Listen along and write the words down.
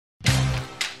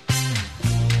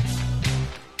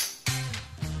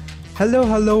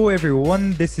Hello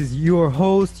everyone. This is your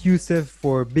host Yusuf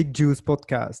for Big Juice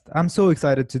podcast. I'm so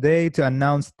excited today to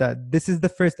announce that this is the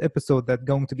first episode that's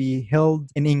going to be held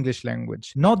in English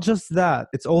language. Not just that,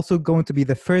 it's also going to be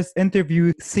the first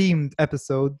interview themed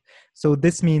episode. So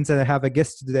this means that I have a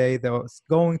guest today that's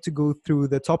going to go through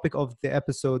the topic of the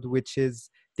episode, which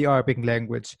is the Arabic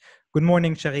language. Good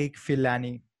morning, Sharik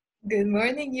Filani. Good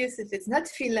morning, Yusuf. It's not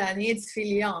Filani, it's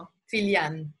Filian.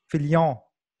 Filian. Filian.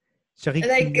 Sharik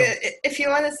Like, Filian. if you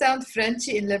want to sound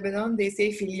Frenchy in Lebanon, they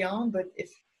say Filian, but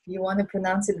if you want to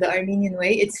pronounce it the Armenian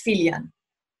way, it's Filian.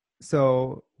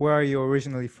 So, where are you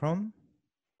originally from?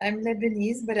 I'm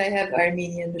Lebanese, but I have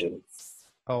Armenian roots.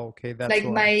 Oh, okay, that's Like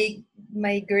why.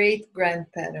 my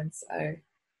great-grandparents are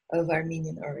of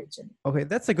Armenian origin. Okay,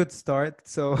 that's a good start.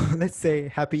 So let's say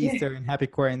happy Yeah. Easter and happy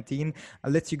quarantine.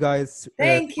 I'll let you guys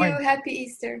Thank you. Happy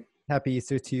Easter. happy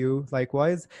Easter to you.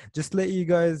 Likewise, just let you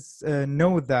guys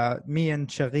know that me and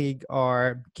Sharik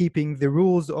are keeping the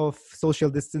rules of social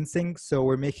distancing. So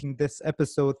we're making this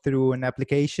episode through an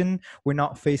application. We're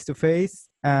not face to face.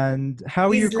 And how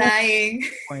are you He's lying.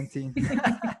 quarantine?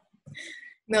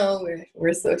 No,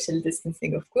 we're social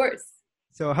distancing, of course.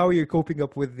 So how are you coping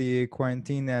up with the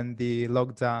quarantine and the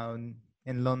lockdown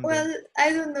in London? Well,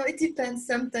 I don't know. It depends.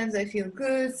 Sometimes I feel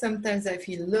good. Sometimes I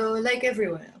feel low, like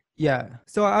everyone else. Yeah.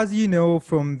 So as you know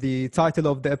from the title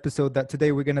of the episode that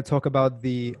today we're going to talk about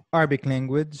the Arabic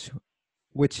language,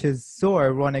 which is so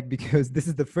ironic because this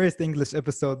is the first English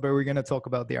episode where we're going to talk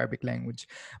about the Arabic language.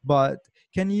 But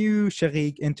can you,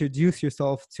 Sharik, introduce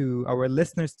yourself to our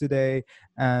listeners today,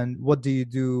 and what do you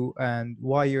do and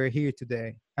why you're here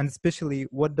today? And especially,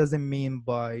 what does it mean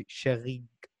by Sharik?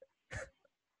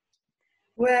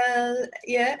 Well,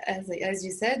 yeah, as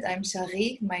you said, I'm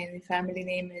Sharik. My family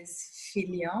name is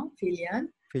Filian. Filion.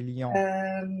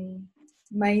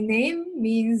 My name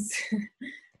means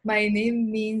my name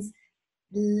means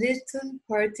little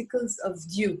particles of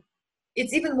dew.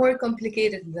 It's even more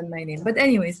complicated than my name. But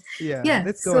anyways, Yeah,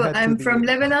 let's go so ahead to I'm the... from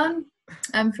Lebanon.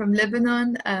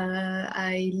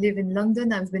 I live in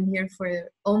London. I've been here for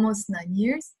almost 9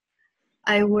 years.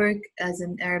 I work as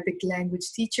an Arabic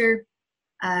language teacher.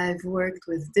 I've worked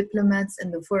with diplomats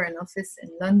in the Foreign Office in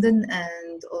London,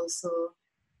 and also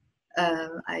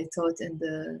I taught in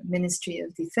the Ministry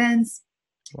of Defense.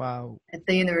 Wow. At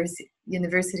the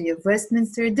University of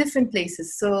Westminster, different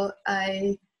places. So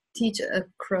I teach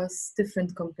across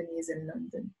different companies in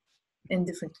London, in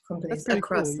different companies That's pretty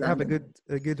across cool. You have London.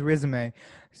 a good resume.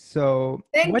 So,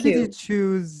 why Thank did you you.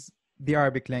 choose the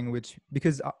Arabic language?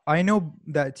 Because I know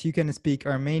that you can speak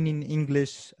Armenian,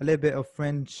 English, a little bit of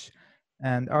French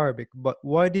and Arabic, but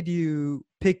why did you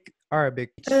pick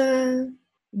Arabic?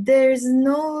 There's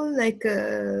no like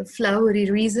a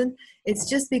flowery reason. It's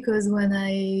just because when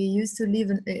I used to live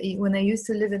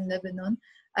in Lebanon,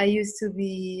 I used to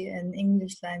be an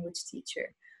English language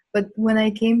teacher. But when I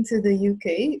came to the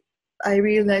UK, I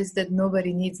realized that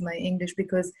nobody needs my English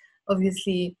because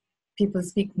obviously people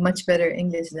speak much better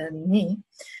English than me.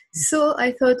 So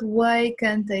I thought, why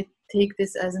can't I take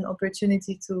this as an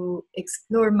opportunity to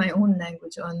explore my own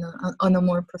language on a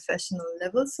more professional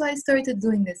level? So I started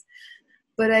doing this.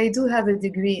 But I do have a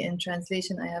degree in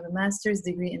translation. I have a master's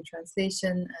degree in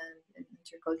translation and in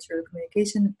intercultural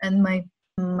communication. And my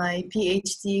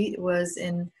PhD was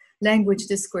in language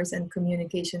discourse and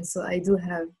communication. So I do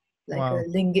have like Wow, a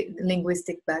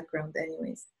linguistic background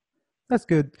anyways. that's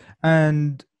good.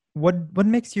 And what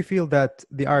makes you feel that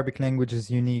the Arabic language is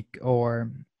unique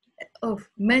or... Oh,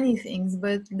 many things,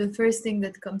 but the first thing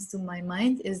that comes to my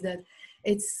mind is that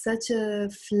it's such a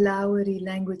flowery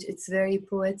language. It's very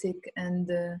poetic, and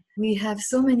we have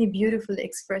so many beautiful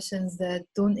expressions that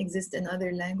don't exist in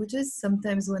other languages.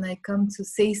 Sometimes when I come to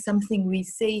say something we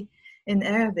say in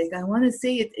Arabic, I want to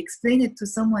say it, explain it to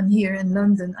someone here in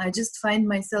London. I just find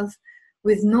myself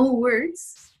with no words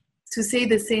to say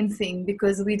the same thing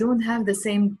because we don't have the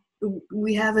same.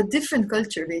 We have a different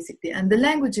culture basically, and the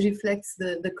language reflects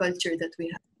the culture that we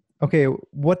have. Okay,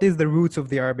 what is the roots of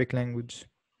the Arabic language?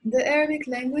 The Arabic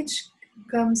language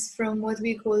comes from what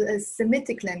we call a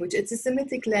Semitic language. It's a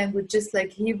Semitic language, just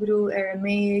like Hebrew,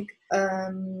 Aramaic.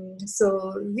 So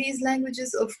these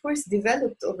languages, of course,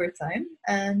 developed over time.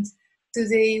 And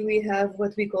today we have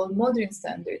what we call modern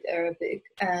standard Arabic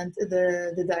and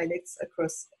the dialects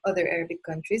across other Arabic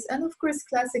countries. And of course,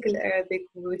 classical Arabic,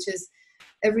 which is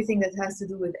everything that has to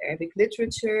do with Arabic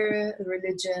literature,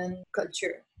 religion,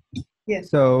 culture. Yeah.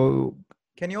 So,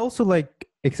 can you also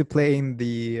explain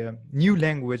the new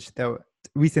language that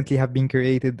recently have been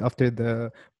created after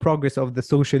the progress of the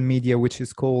social media, which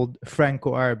is called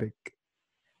Franco-Arabic?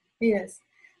 Yes.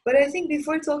 But I think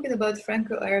before talking about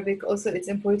Franco-Arabic, also it's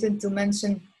important to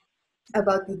mention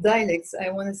about the dialects, I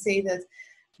want to say that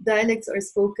dialects are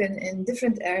spoken in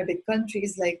different Arabic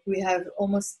countries. Like we have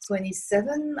almost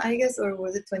 27, I guess, or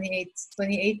was it 28?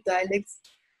 28 dialects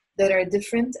that are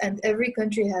different, and every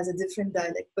country has a different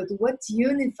dialect. But what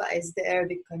unifies the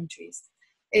Arabic countries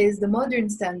is the modern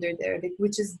standard Arabic,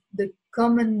 which is the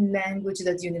common language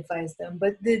that unifies them.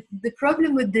 But the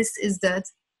problem with this is that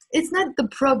it's not the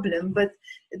problem, but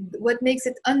what makes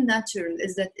it unnatural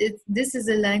is that this is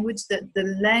a language that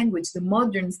the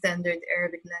modern standard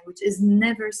Arabic language is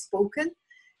never spoken.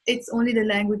 It's only the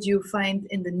language you find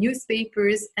in the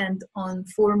newspapers and on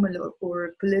formal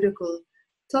or political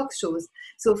talk shows.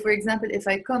 So for example, if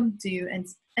I come to you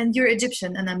and you're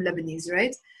Egyptian and I'm Lebanese,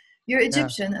 right? You're Yeah,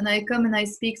 Egyptian and I come and I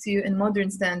speak to you in modern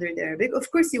standard Arabic. Of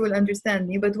course you will understand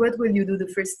me, but what will you do the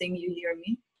first thing you hear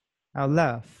me? I'll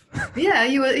laugh. Yeah,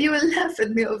 you will laugh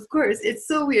at me, of course. It's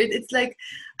so weird. It's like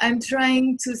I'm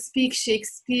trying to speak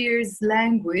Shakespeare's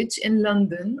language in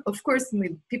London. Of course,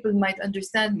 people might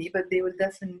understand me, but they will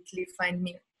definitely find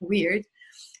me weird.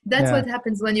 That's Yeah, what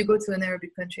happens when you go to an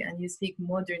Arabic country and you speak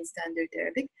modern standard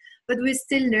Arabic. But we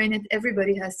still learn it.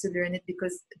 Everybody has to learn it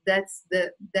because that's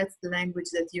the language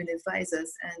that unifies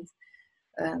us, and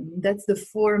that's the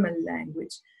formal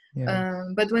language. yeah,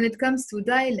 But when it comes to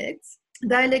dialects,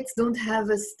 dialects don't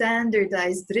have a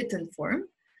standardized written form,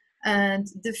 and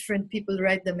different people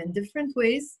write them in different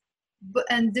ways,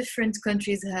 and different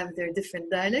countries have their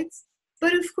different dialects.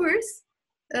 But of course,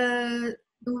 uh,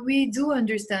 we do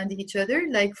understand each other.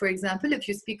 Like, for example, if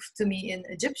you speak to me in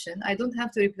Egyptian, I don't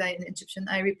have to reply in Egyptian,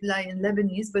 I reply in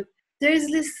Lebanese, but there's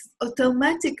this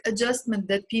automatic adjustment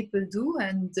that people do.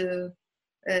 And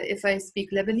if I speak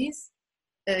Lebanese,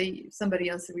 somebody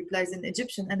else replies in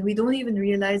Egyptian, and we don't even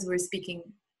realize we're speaking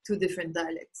two different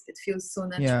dialects. It feels so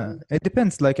yeah. natural. It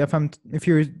depends. Like if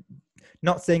you're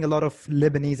not saying a lot of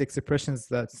Lebanese expressions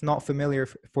that's not familiar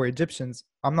for Egyptians,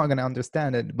 I'm not gonna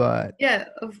understand it. But Yeah,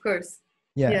 of course.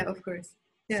 yeah. Yeah, of course.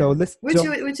 So Yeah, let's which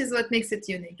jump. which is what makes it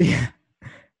unique. Yeah. Yeah.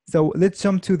 So let's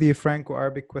jump to the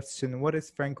Franco-Arabic question. What is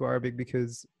Franco-Arabic?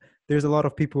 Because there's a lot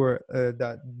of people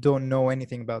that don't know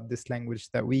anything about this language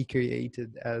that we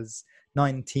created as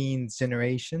 19th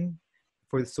generation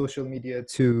for the social media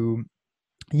to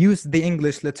use the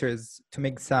English letters to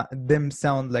make them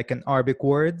sound like an Arabic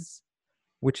words,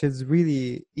 which is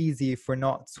really easy for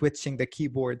not switching the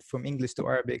keyboard from English to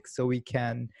Arabic, so we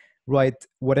can write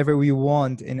whatever we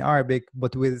want in Arabic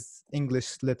but with English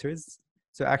letters.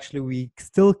 So actually we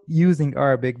still using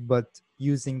Arabic but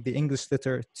using the English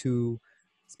letter to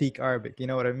speak Arabic. You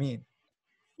know what I mean?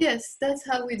 Yes, that's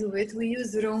how we do it. We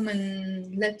use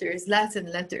Roman letters, Latin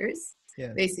letters,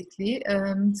 Yes. basically,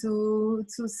 to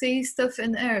say stuff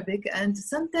in Arabic. And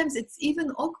sometimes it's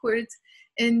even awkward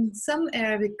in some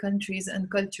Arabic countries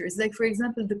and cultures. Like, for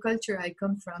example, the culture I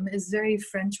come from is very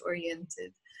French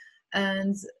oriented.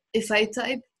 And if I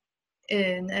type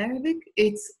in Arabic,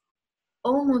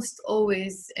 almost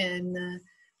always in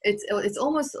it's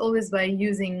almost always by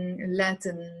using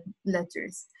Latin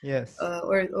letters, Yes.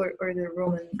 or the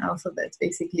Roman alphabet,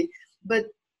 basically. But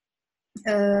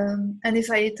and if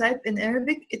I type in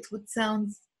Arabic, it would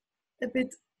sound a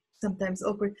bit sometimes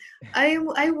awkward.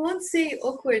 I won't say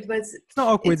awkward, but It's not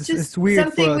awkward. it's It's just weird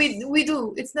for something us. we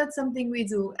do. It's not something we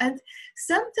do, and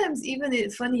sometimes even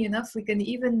funny enough, we can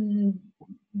even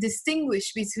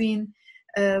distinguish between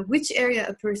which area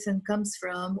a person comes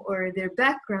from or their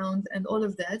background and all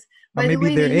of that Or by the maybe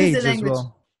way they their use the age as language.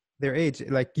 well. Their age.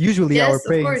 Like usually our Yes,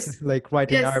 of parents course. like write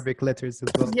in Yes, Arabic letters as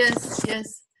well. yes, yes.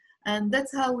 And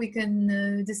that's how we can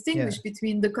Yeah. distinguish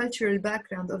between the cultural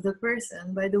background of the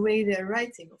person by the way they're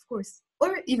writing, of course,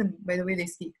 or even by the way they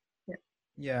speak. Yeah.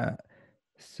 Yeah.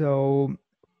 So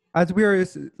as we're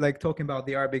like talking about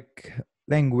the Arabic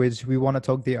language, we want to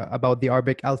talk about the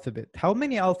Arabic alphabet. How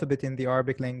many alphabet in the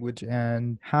Arabic language,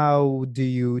 and how do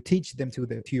you teach them to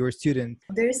your students?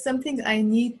 There is something I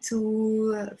need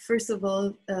to, first of all,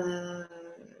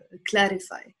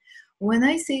 clarify. When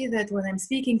I say that when I'm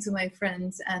speaking to my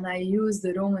friends and I use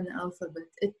the Roman alphabet,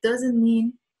 it doesn't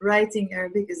mean writing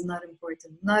Arabic is not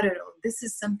important. Not at all. This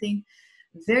is something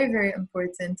very, very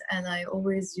important, and I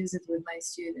always use it with my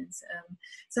students.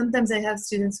 Sometimes I have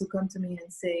students who come to me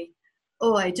and say,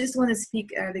 oh, I just want to speak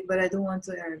Arabic, but I don't want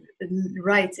to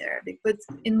write Arabic. But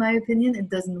in my opinion, it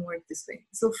doesn't work this way.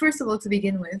 So first of all, to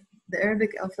begin with, the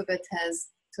Arabic alphabet has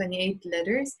 28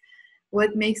 letters.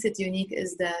 What makes it unique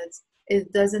is that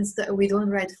it doesn't, we don't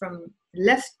write from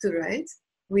left to right.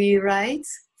 We write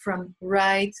from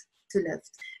right to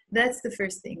left. That's the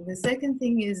first thing. The second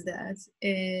thing is that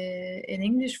in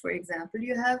English, for example,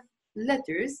 you have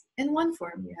letters in one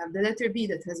form. You have the letter B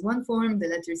that has one form, the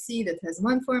letter C that has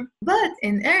one form. But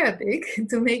in Arabic,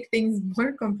 to make things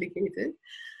more complicated,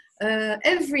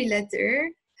 every letter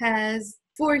has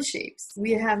four shapes.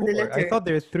 We have the Four. I letter, thought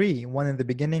there are three, one in the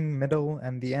beginning, middle,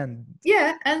 and the end.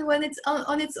 yeah, and when it's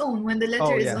on its own, when the letter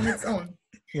Oh, is yeah. on its own.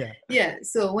 Yeah. Yeah,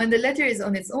 so when the letter is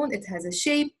on its own, it has a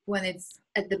shape. When it's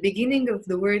at the beginning of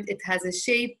the word, it has a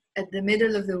shape. At the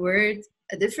middle of the word,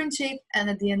 a different shape. And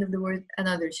at the end of the word,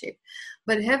 another shape.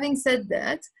 But having said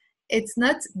that, it's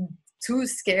not too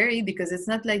scary because it's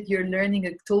not like you're learning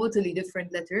a totally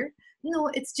different letter. No,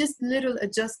 it's just little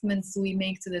adjustments we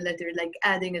make to the letter, like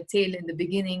adding a tail in the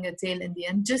beginning, a tail in the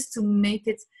end, just to make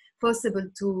it possible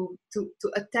to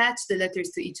attach the letters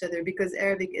to each other, because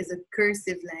Arabic is a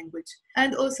cursive language.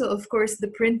 And also, of course, the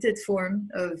printed form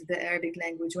of the Arabic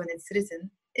language, when it's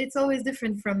written, it's always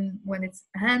different from when it's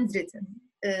handwritten.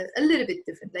 A little bit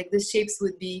different, like the shapes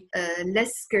would be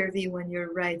less curvy when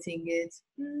you're writing it.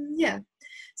 Yeah,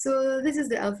 so this is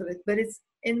the alphabet, but it's,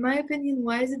 in my opinion,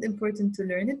 why is it important to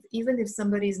learn it? Even if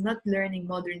somebody is not learning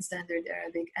modern standard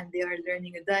Arabic and they are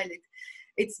learning a dialect,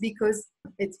 it's because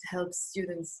it helps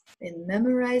students in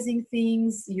memorizing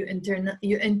things. You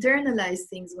internalize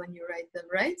things when you write them,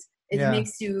 right? It Yeah.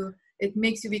 makes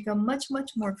you become much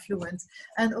more fluent.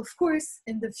 And of course,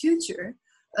 in the future,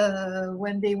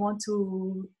 when they want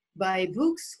to buy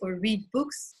books or read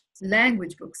books,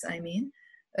 language books, I mean,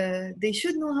 they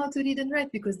should know how to read and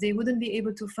write, because they wouldn't be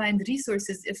able to find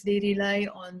resources if they rely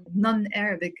on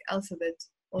non-Arabic alphabet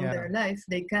all Yeah. their life.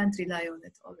 They can't rely on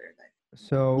it all their life.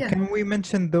 So Yeah. can we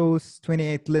mention those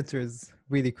 28 letters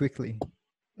really quickly?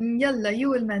 Yalla, you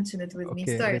will mention it with me.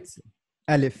 Okay, Start. let's see.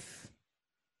 Alif,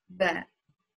 Ba,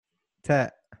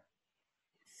 Ta,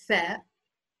 Fa.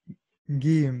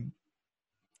 Gim.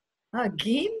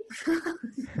 Gim?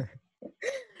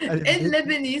 Alif, In Bit,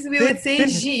 Lebanese, we Te, would say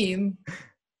Te, Jim.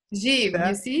 Jim, Ta,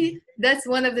 you see? That's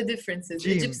one of the differences.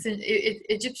 Jim.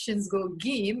 Egyptians go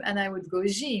Gim, and I would go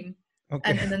Jim. Okay.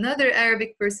 And another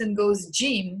Arabic person goes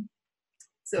Jim.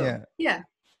 So, yeah.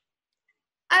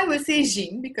 I will say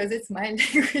Jim because it's my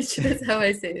language. That's how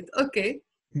I say it. Okay.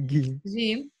 Gim.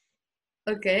 Jim.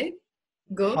 Okay.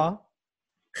 Go. Ha,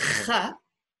 Kha.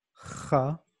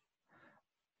 Kha.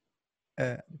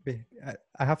 B.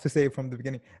 I have to say it from the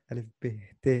beginning. Alif, B,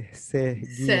 T, Se,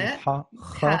 Gim, Sa. Ha,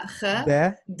 Kha, Kha.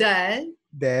 Da, Dal.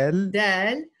 Dal,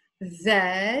 Dal.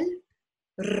 Zal.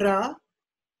 Ra.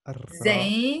 Ra,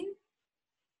 Zain.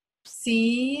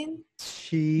 Sin.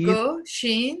 Shin, Go.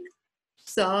 Shin.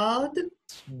 Sad.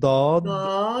 Dad,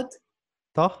 Dad.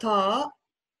 Ta, Ta.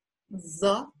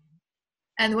 Za.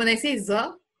 And when I say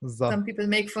za, Za. some people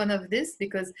make fun of this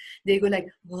because they go like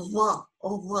za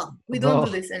or za. We don't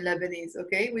do this in Lebanese,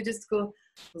 okay? We just go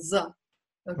za,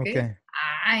 okay?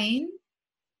 Ain,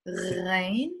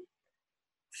 Ghain,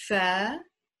 Fa,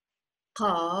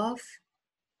 Qaf,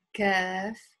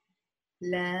 Kaf,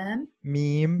 Lam,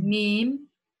 Mim, Mim,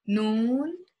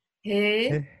 Noon, He,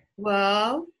 Eh,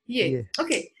 Waw, Ye. Yeah.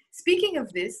 Okay, speaking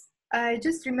of this, I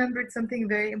just remembered something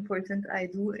very important I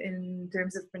do in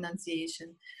terms of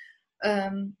pronunciation.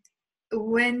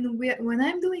 When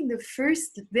I'm doing the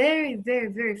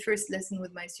very first lesson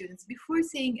with my students, before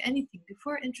saying anything,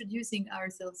 before introducing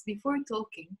ourselves, before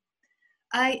talking,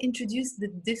 I introduce the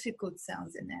difficult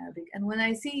sounds in Arabic. And when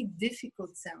I say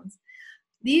difficult sounds,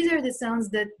 these are the sounds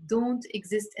that don't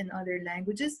exist in other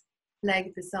languages,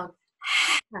 like the sound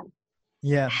ha.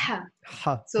 Yeah. Ha.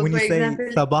 Ha. So When for you say example,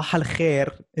 Sabah al Khair,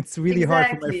 it's really hard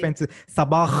for my exactly. friends to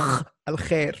Sabah al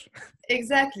Khair.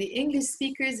 Exactly. English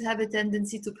speakers have a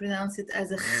tendency to pronounce it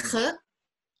as a kh or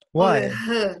Why? a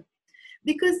h.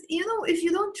 Because, you know, if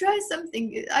you don't try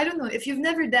something, I don't know, if you've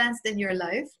never danced in your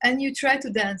life and you try to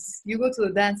dance, you go to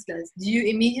a dance class, do you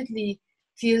immediately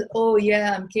feel, oh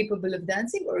yeah, I'm capable of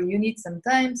dancing? Or you need some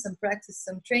time, some practice,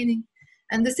 some training?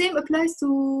 And the same applies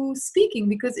to speaking,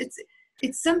 because it's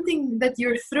something that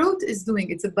your throat is doing.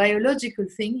 It's a biological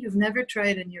thing you've never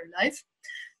tried in your life.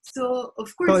 So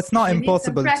of course, So it's not you need some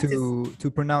impossible practice.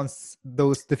 to pronounce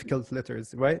those difficult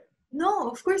letters, right? No,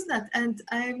 of course not. And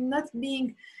I'm not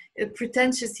being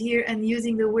pretentious here and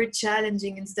using the word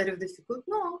challenging instead of difficult.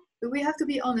 No, we have to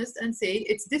be honest and say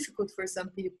it's difficult for some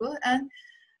people,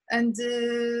 and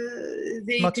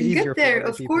they Much can easier get for there, other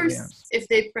of people, course, yeah. if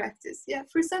they practice. Yeah,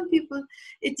 for some people,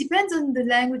 it depends on the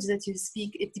language that you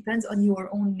speak. It depends on your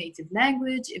own native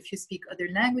language, if you speak other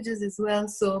languages as well.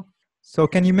 So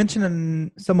can you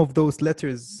mention some of those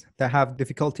letters that have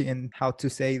difficulty in how to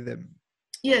say them?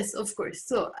 Yes, of course.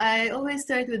 So I always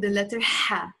start with the letter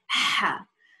ha, ha.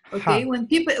 Okay, Ha. when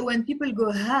people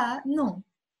go ha, no,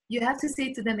 you have to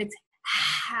say to them it's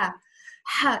ha.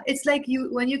 ha. It's like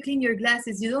when you clean your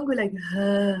glasses, you don't go like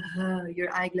ha ha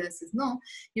your eyeglasses. No,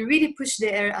 you really push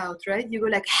the air out, right? You go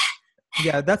like ha.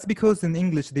 Yeah, that's because in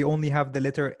English they only have the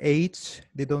letter H.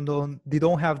 They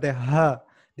don't have the ha.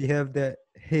 They have the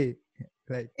he.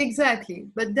 Like Exactly,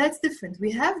 but that's different.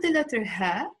 We have the letter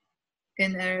ha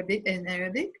in Arabic,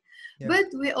 yeah, but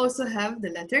we also have the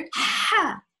letter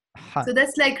ha. ha, So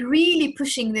that's like really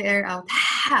pushing the air out.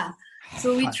 Ha.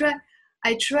 So ha.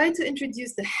 I try to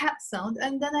introduce the ha sound,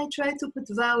 and then I try to put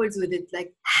vowels with it,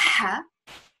 like ha,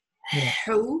 Yeah.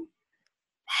 hu,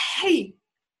 hey.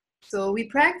 So we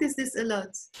practice this a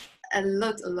lot, a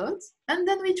lot, and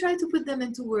then we try to put them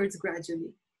into words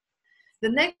gradually. The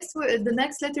next word, the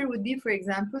next letter would be, for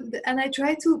example, and I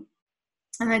try to,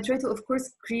 of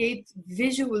course, create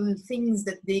visual things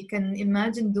that they can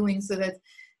imagine doing so that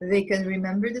they can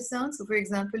remember the sound. So, for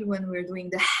example, when we're doing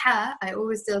the ha, I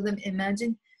always tell them,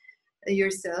 imagine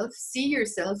yourself, see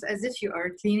yourself as if you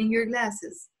are cleaning your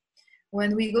glasses.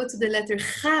 When we go to the letter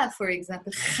kha, for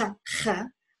example, kha, kha,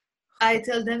 I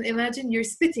tell them, imagine you're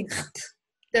spitting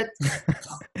that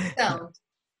sound.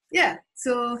 Yeah.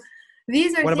 So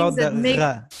these are What things about the that make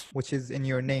ra, which is in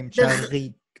your name, the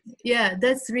Shaghi? yeah,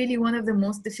 that's really one of the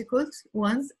most difficult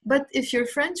ones. But if you're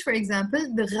French, for example,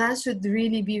 the ra should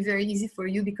really be very easy for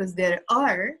you because the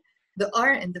R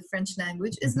in the French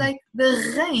language is Mhm. like the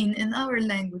rain in our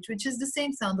language, which is the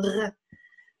same sound, r,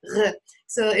 r.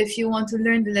 So if you want to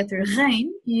learn the letter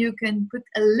rain, you can put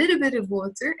a little bit of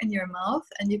water in your mouth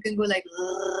and you can go like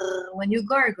r when you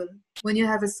gargle. When you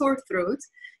have a sore throat,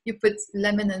 you put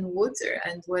lemon and water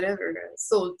and whatever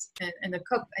salt in a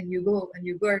cup and you go and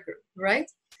you gargle, right?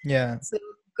 Yeah. So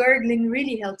gargling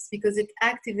really helps because it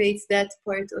activates that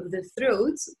part of the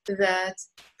throat that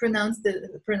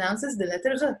pronounces the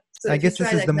letter r. So I if you guess this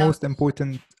try is the like now, most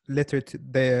important letter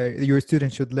your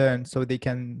students should learn so they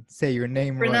can say your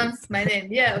name right. pronounce my name.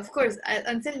 Yeah, of course.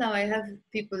 Until now, I have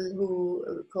people who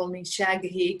call me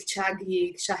Shaghik,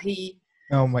 Chaghik, Shahi.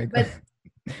 Oh my God. But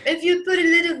if you put a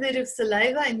little bit of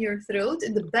saliva in your throat,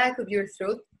 in the back of your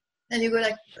throat, and you go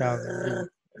like, Shaghi.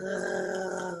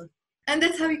 and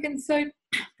that's how you can start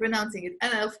pronouncing it.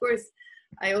 And of course,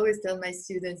 I always tell my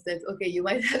students that, okay, you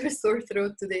might have a sore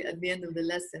throat today at the end of the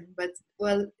lesson, but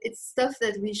well, it's stuff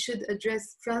that we should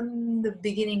address from the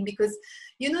beginning because,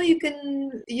 you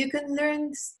can learn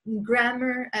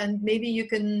grammar and maybe you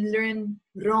can learn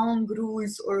wrong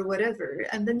rules or whatever,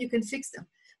 and then you can fix them.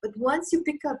 But once you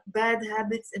pick up bad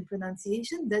habits in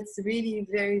pronunciation, that's really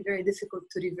very, very difficult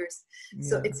to reverse.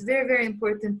 So Yeah. it's very, very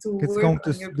important to It's work going to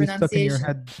on your be stuck in your pronunciation.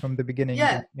 head from the beginning.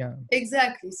 Yeah, Yeah.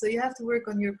 exactly. So you have to work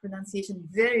on your pronunciation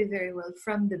very, very well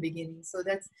from the beginning. So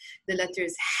that's the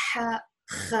letters ha,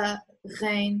 kha,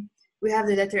 ghain. We have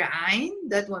the letter ain.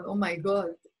 That one, oh my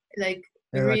God. Like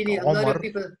Like really a lot of Omar.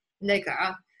 people like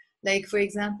like for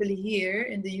example here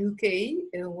in the UK,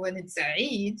 when it's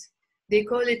Eid, they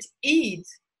call it Eid.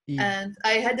 Eid. And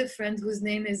I had a friend whose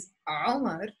name is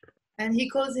Omar, and he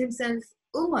calls himself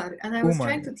Umar. And I was Umar.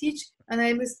 trying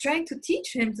to teach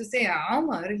him to say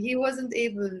Omar. He wasn't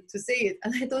able to say it.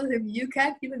 And I told him, you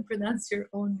can't even pronounce your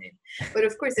own name. But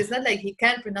of course, it's not like he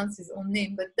can't pronounce his own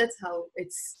name, but that's how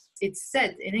it's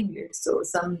said in English. So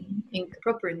some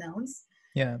proper nouns,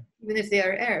 Yeah. even if they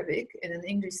are Arabic in an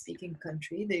English speaking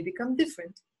country, they become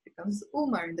different. It becomes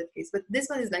Umar in that case. But this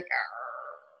one is like,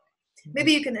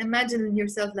 maybe you can imagine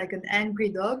yourself like an angry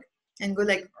dog and go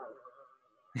like,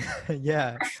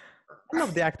 Yeah. I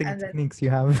love the acting and then, techniques you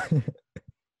have.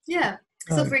 yeah.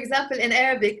 So for example, in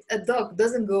Arabic, a dog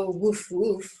doesn't go woof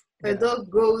woof. A Yeah. dog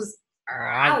goes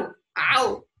Wow. ow,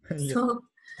 ow. Yeah. So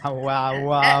Oh, wow.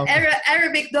 Wow.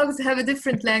 Arabic dogs have a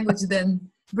different language than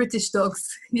British dogs.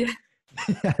 Yeah.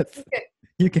 Yes. Okay.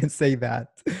 You can say that.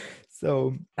 So,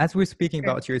 as we're speaking Okay.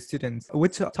 about your students,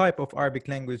 which type of Arabic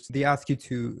language they ask you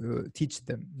to teach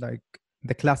them? Like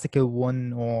the classical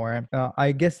one, or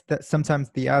I guess that sometimes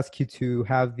they ask you to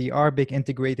have the Arabic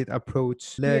integrated approach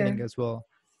Yeah. learning as well.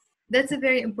 That's a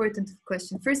very important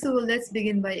question. First of all, let's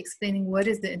begin by explaining what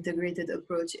is the integrated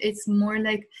approach. It's more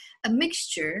like a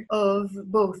mixture of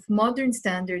both modern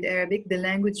standard Arabic, the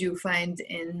language you find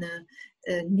in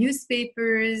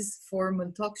newspapers, formal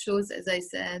talk shows, as I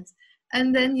said,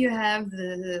 and then you have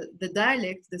the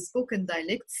dialect, the spoken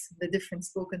dialects, the different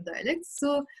spoken dialects.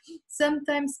 So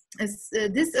sometimes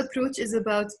this approach is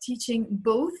about teaching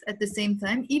both at the same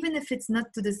time, even if it's not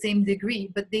to the same degree,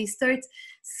 but they start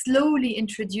slowly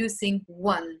introducing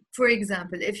one. For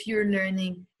example, if you're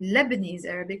learning Lebanese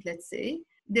Arabic, let's say,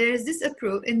 there's this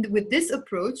approach, and with this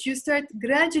approach, you start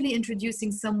gradually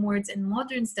introducing some words in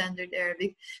modern standard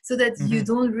Arabic so that you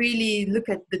don't really look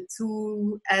at the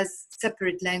two as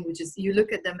separate languages. You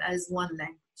look at them as one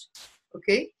language.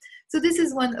 Okay, so this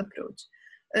is one approach.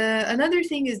 Another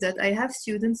thing is that I have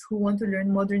students who want to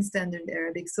learn modern standard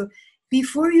Arabic. So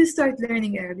before you start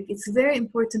learning Arabic, it's very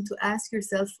important to ask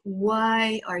yourself,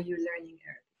 why are you learning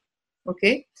Arabic?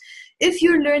 Okay, if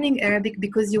you're learning Arabic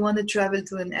because you want to travel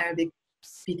to an Arabic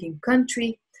speaking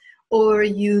country, or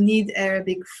you need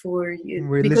Arabic for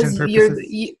Religion purposes.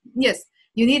 yes,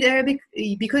 you need Arabic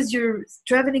because you're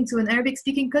traveling to an Arabic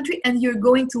speaking country and you're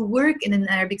going to work in an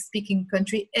Arabic speaking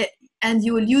country, and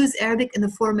you will use Arabic in a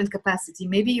formal capacity.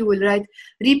 Maybe you will write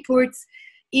reports,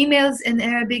 emails in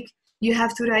Arabic. You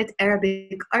have to write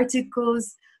Arabic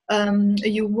articles.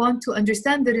 You want to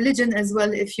understand the religion as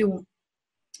well. If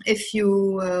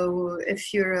you're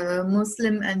a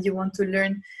Muslim and you want to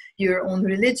learn your own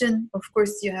religion, of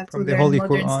course you have to From the learn Holy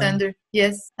modern Quran. standard.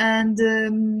 Yes, and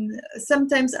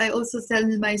sometimes I also tell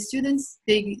my students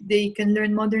they can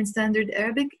learn modern standard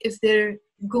Arabic if they're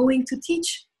going to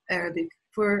teach Arabic.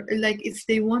 For like, if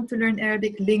they want to learn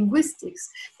Arabic linguistics,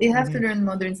 they have to learn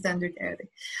modern standard Arabic.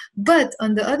 But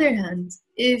on the other hand,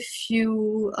 if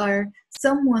you are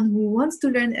someone who wants to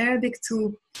learn Arabic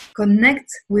to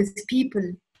connect with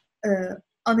people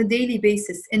on a daily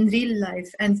basis in real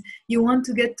life, and you want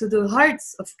to get to the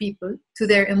hearts of people, to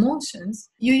their emotions,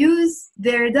 you use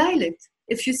their dialect.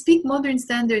 If you speak modern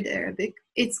standard Arabic,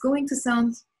 it's going to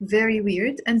sound very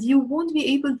weird, and you won't be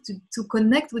able to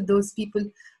connect with those people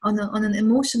on an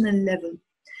emotional level.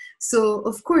 So,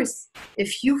 of course,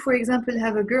 if you, for example,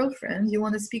 have a girlfriend, you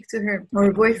want to speak to her, or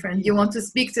a boyfriend, you want to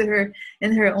speak to her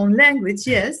in her own language,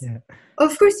 yes. Yeah.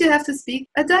 Of course, you have to speak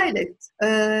a dialect.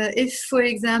 If, for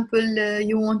example,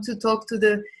 you want to talk to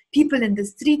the people in the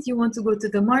street, you want to go to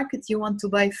the market, you want to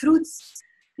buy fruits,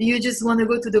 you just want to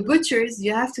go to the butchers,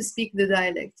 you have to speak the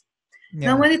dialect.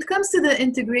 Yeah. Now, when it comes to the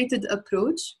integrated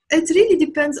approach, it really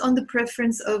depends on the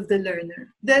preference of the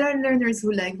learner. There are learners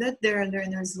who like that. There are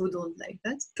learners who don't like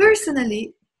that.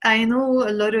 Personally, I know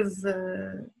a lot of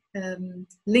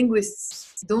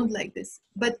linguists don't like this.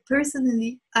 But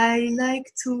personally, I like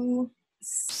to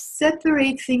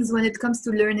separate things when it comes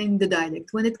to learning the dialect.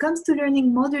 When it comes to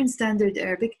learning modern standard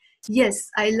Arabic, yes,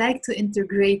 I like to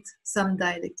integrate some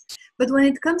dialect. But when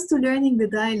it comes to learning the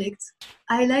dialect,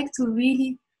 I like to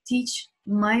really teach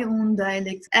my own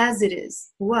dialect as it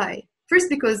is. Why? First,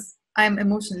 because I'm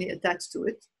emotionally attached to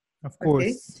it. Of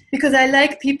course. Because I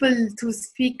like people to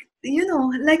speak,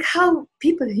 like how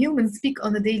humans speak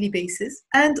on a daily basis.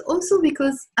 And also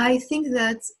because I think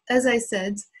that, as I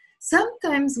said,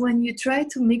 sometimes when you try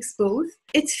to mix both,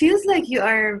 it feels like you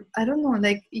are, I don't know,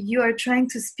 like you are trying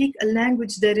to speak a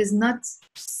language that is not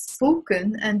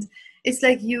spoken. And it's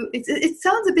like it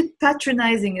sounds a bit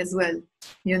patronizing as well,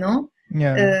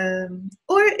 Yeah.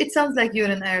 or it sounds like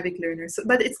you're an Arabic learner,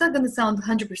 but it's not going to sound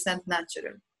 100%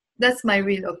 natural. That's my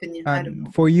real opinion. I don't know.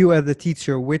 And for you as a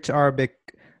teacher, which Arabic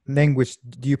language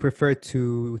do you prefer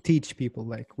to teach people?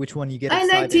 Like, which one you get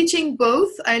excited? I like teaching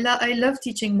both. I love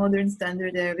teaching modern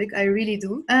standard Arabic. I really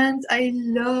do. And I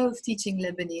love teaching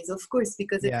Lebanese, of course,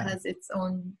 because it has its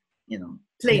own,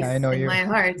 place in my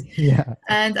heart. Yeah.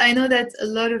 And I know that a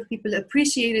lot of people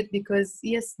appreciate it because,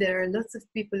 yes, there are lots of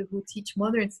people who teach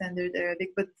modern standard Arabic,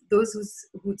 but those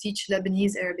who teach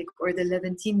Lebanese Arabic or the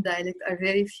Levantine dialect are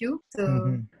very few. So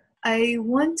I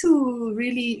want to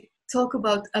really talk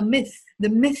about a myth, the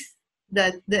myth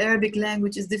that the Arabic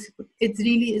language is difficult. It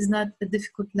really is not a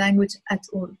difficult language at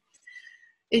all.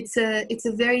 It's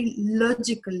a very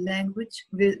logical language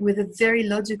with a very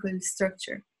logical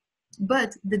structure.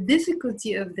 But the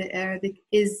difficulty of the Arabic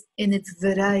is in its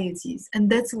varieties. And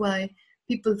that's why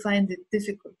people find it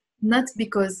difficult. Not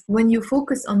because when you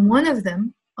focus on one of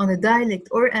them, on a dialect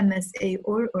or MSA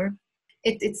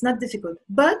it's not difficult.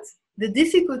 But the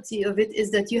difficulty of it is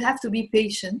that you have to be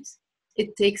patient.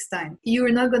 It takes time.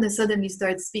 You're not going to suddenly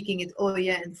start speaking it,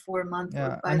 in 4 months or 5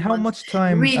 months. And how much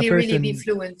time really be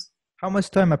fluent? How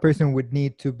much time a person would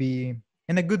need to be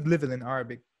in a good level in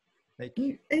Arabic? Like,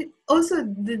 also,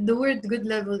 the word good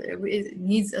level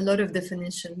needs a lot of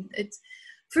definition.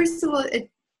 First of all,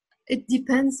 it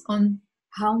depends on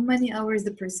how many hours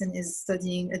the person is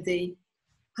studying a day,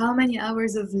 how many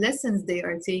hours of lessons they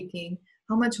are taking,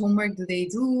 how much homework do they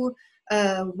do,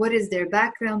 what is their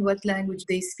background, what language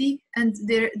they speak, and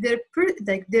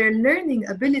their learning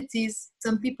abilities.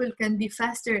 Some people can be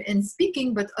faster in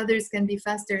speaking, but others can be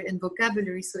faster in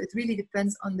vocabulary. So it really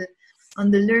depends on the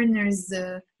learner's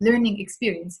learning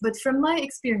experience. But from my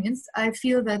experience, I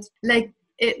feel that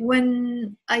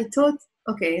when I taught,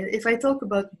 if I talk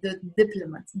about the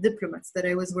diplomats that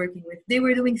I was working with, they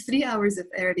were doing 3 hours of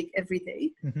Arabic every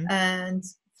day and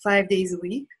 5 days a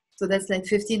week. So that's like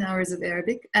 15 hours of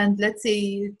Arabic and let's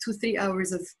say 2-3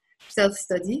 hours of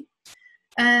self-study.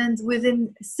 And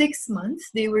within 6 months,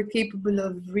 they were capable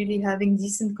of really having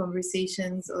decent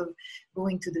conversations, of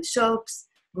going to the shops,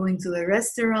 going to a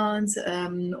restaurant,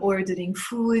 ordering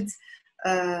food,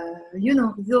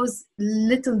 those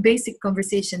little basic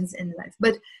conversations in life.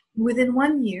 But within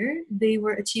 1 year, they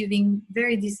were achieving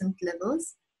very decent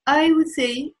levels. I would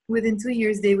say within 2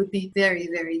 years, they would be very,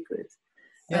 very good.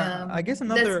 Yeah, I guess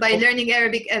That's another. by learning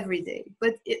Arabic every day.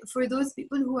 But for those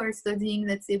people who are studying,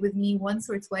 let's say with me once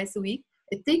or twice a week,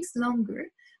 it takes longer.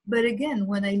 But again,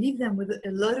 when I leave them with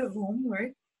a lot of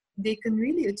homework, they can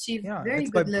really achieve Yeah, very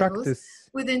it's by good levels practice.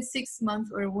 within 6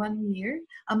 months or 1 year.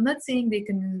 I'm not saying they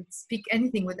can speak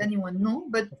anything with anyone, no,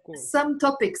 but Of course. some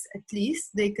topics at least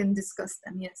they can discuss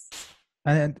them, yes.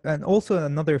 And also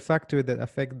another factor that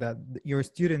affect that, your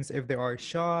students, if they are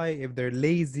shy, if they're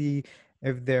lazy,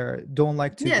 if they don't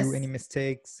like to do any Yes,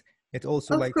 mistakes, it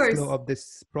also of like slow course, up this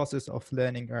process of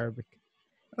learning Arabic.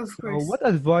 of So course. what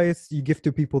advice you give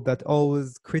to people that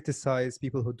always criticize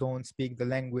people who don't speak the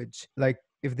language? Like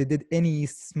if they did any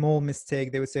small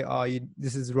mistake, they would say,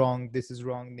 this is wrong, this is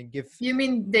wrong. They give You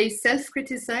mean they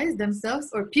self-criticize themselves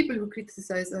or people who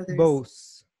criticize others? both.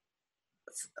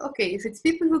 Okay, if it's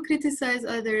people who criticize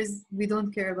others, we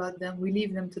don't care about them. We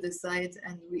leave them to the side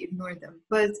and we ignore them.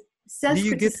 But Do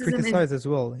you get self-criticism is, criticized as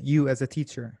well, you as a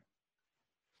teacher?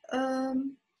 um,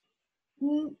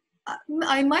 mm,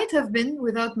 I might have been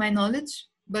without my knowledge,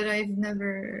 but I've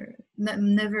never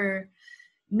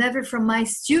from my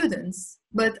students.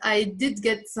 But I did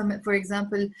get some, for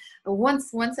example,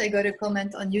 once I got a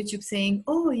comment on YouTube saying,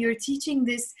 oh, you're teaching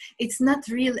this, it's not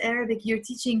real Arabic, you're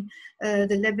teaching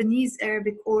the Lebanese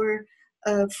Arabic, or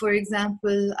for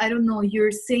example, I don't know,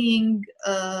 you're saying,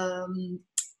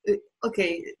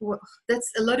 okay, well, that's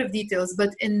a lot of details,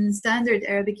 but in standard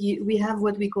Arabic, we have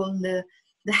what we call the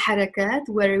harakat,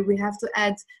 where we have to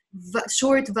add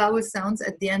short vowel sounds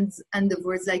at the end of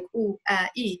words like u, a,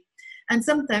 e. And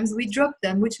sometimes we drop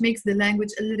them, which makes the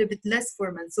language a little bit less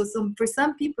formal. So for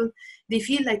some people, they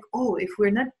feel like, oh, if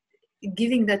we're not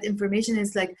giving that information,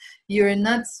 it's like you're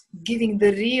not giving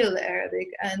the real Arabic.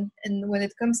 And when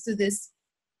it comes to this,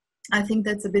 I think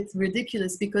that's a bit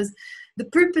ridiculous, because the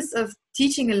purpose of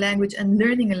teaching a language and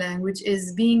learning a language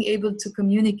is being able to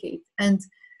communicate. And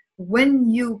when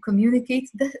you communicate,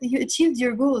 you achieved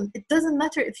your goal. It doesn't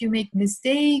matter if you make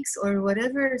mistakes or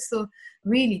whatever. So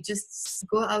really, just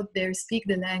go out there, speak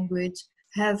the language,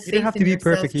 have You don't faith have in to be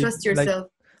yourself, perfect. trust yourself.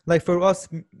 Like for us,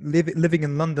 living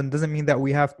in London doesn't mean that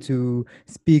we have to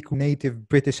speak native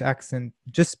British accent.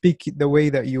 Just speak the way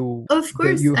that you Of that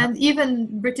course, you and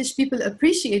even British people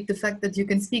appreciate the fact that you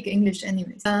can speak English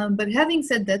anyways. But having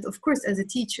said that, of course, as a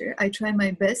teacher, I try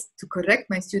my best to correct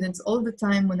my students all the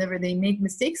time whenever they make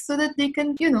mistakes, so that they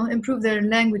can, improve their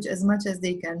language as much as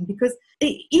they can. Because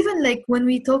even like when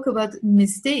we talk about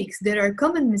mistakes, there are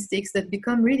common mistakes that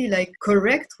become really like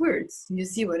correct words. You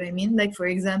see what I mean? Like, for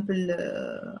example,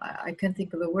 I can't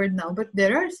think of a word now, but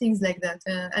there are things like that.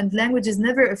 And language is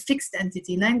never a fixed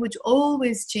entity. Language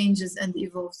always changes and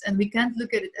evolves. And we can't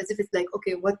look at it as if it's like,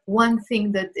 okay, what one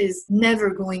thing that is never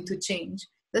going to change.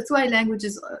 That's why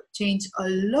languages change a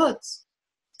lot.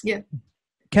 Yeah.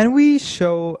 Can we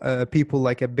show people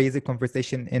like a basic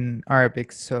conversation in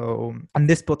Arabic? So on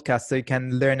this podcast, so you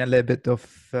can learn a little bit of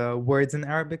words in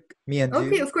Arabic, me and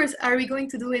Okay, you. of course. Are we going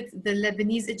to do it the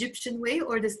Lebanese Egyptian way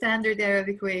or the standard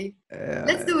Arabic way?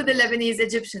 Let's do the Lebanese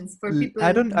Egyptians for people.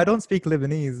 I don't speak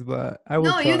Lebanese, but I will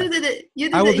No, you try. do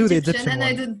I will the do the Egyptian, Egyptian and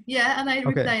I one. do, yeah, and I Okay.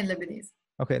 reply in Lebanese.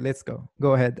 Okay, let's go.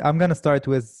 Go ahead. I'm gonna start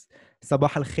with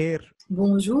Sabah al Khair.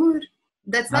 Bonjour.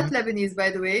 That's not I'm Lebanese,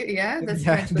 by the way. Yeah, that's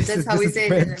yeah. French, but that's how This we is say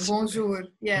it in French. bonjour.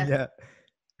 Yeah.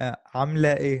 Yeah.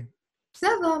 عاملة إيه?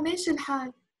 Ça va, ماشي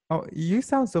الحال. Oh, you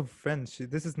sound so French.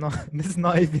 This is not. This is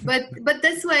not even. But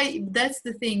that's why, that's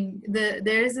the thing.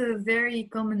 There is a very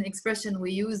common expression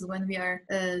we use when we are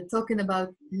talking about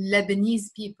Lebanese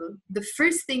people. The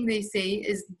first thing they say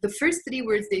is, the first three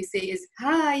words they say is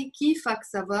hi, kifak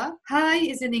ça va. Hi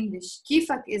is in English,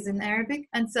 kifak is in Arabic,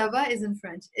 and ça va is in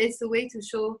French. It's a way to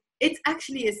show. It's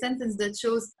actually a sentence that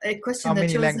shows, a question How that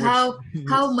many shows languages?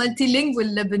 how multilingual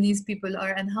Lebanese people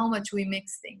are and how much we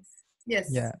mix things. Yes.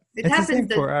 Yeah, It it's the happens same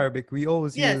that, for Arabic. We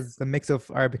always yes. use a mix of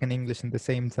Arabic and English in the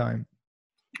same time.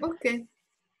 Okay.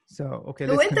 So okay,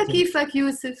 لو let's أنت continue. كيفك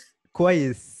يوسف؟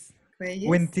 كويس. كويس.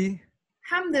 وانتي?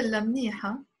 الحمد لله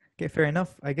منيحة. Okay, fair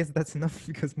enough. I guess that's enough,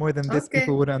 because more than this, Okay.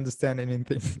 people wouldn't understand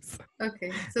anything.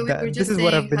 Okay, so we were This just is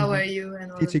what I've saying been how are you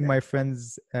and all of teaching that. my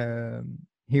friends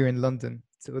here in London.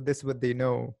 So this is what they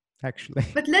know, actually.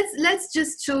 But let's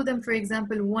just show them, for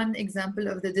example, one example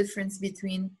of the difference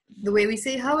between the way we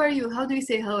say how are you. How do we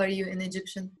say how are you in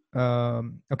Egyptian?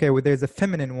 Okay, well, there's a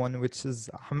feminine one which is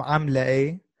عاملة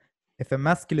ايه. If a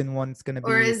masculine one, it's gonna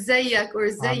or be ازيك or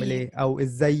عامل زيك. ايه أو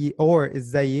ازاي or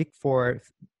ازيك for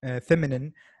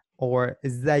feminine or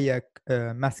ازيك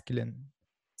masculine.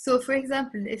 So for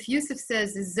example, if Yusuf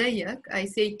says ازيك, I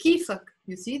say كيفك.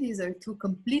 You see, these are two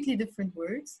completely different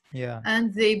words. Yeah.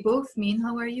 And they both mean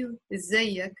how are you?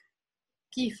 ازيك,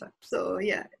 كيفك. So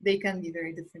yeah, they can be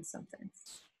very different sometimes.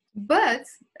 But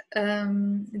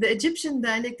the Egyptian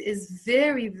dialect is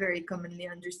very, very commonly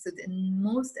understood in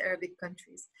most Arabic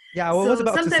countries. Yeah, I was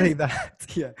about to say that.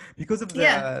 Yeah, because of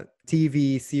the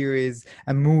TV series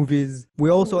and movies, we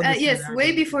also understand. Yes,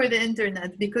 way before the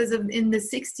internet, because of in the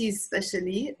 60s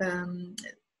especially,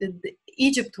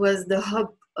 Egypt was the hub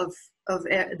of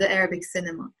the Arabic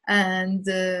cinema,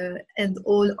 and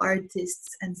all artists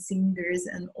and singers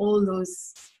and all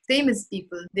those famous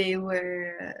people, they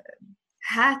were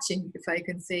hatching, if I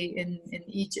can say, in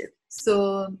Egypt.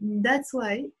 So that's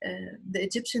why the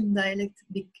Egyptian dialect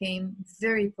became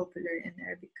very popular in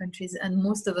Arabic countries, and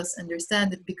most of us understand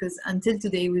it because until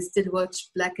today we still watch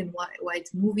black and white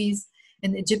movies.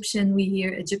 In Egyptian, we hear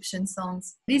Egyptian songs.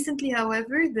 Recently,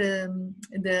 however, the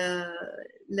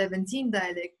Levantine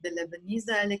dialect, the Lebanese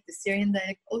dialect, the Syrian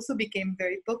dialect also became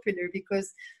very popular because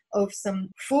of some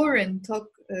foreign talk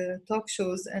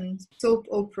shows and soap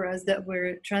operas that were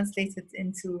translated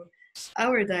into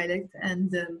our dialect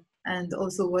and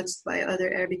also watched by other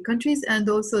Arabic countries. And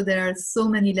also there are so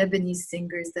many Lebanese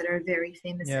singers that are very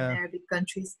famous in Arabic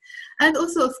countries. And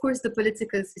also, of course, the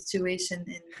political situation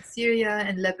in Syria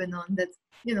and Lebanon that,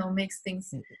 you know, makes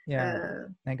things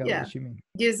I got what you mean.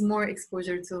 Gives more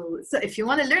exposure to. So if you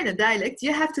want to learn a dialect,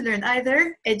 you have to learn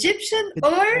either Egyptian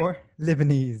or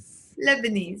Lebanese.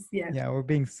 Lebanese, yeah, we're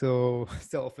being so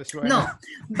selfish right now.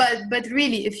 but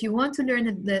really, if you want to learn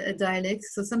a dialect,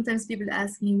 so sometimes people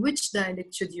ask me which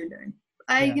dialect should you learn.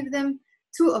 I give them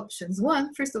two options.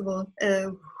 One, first of all,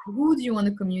 who do you want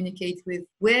to communicate with?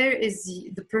 Where is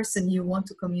the person you want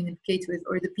to communicate with,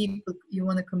 or the people you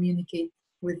want to communicate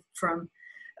with from?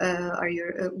 Are you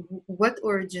what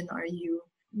origin are you?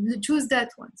 Choose that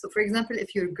one. So, for example,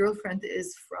 if your girlfriend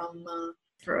is from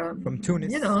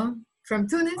Tunis, you know. From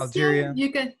Tunis, Algeria,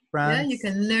 France. You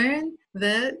can learn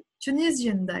the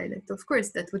Tunisian dialect. Of course,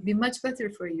 that would be much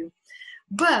better for you.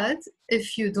 But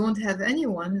if you don't have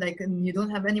anyone, you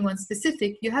don't have anyone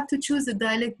specific, you have to choose a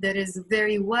dialect that is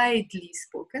very widely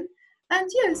spoken. And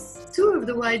yes, two of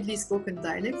the widely spoken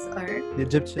dialects are the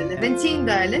Egyptian, the Levantine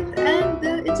dialect and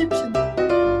the Egyptian dialect.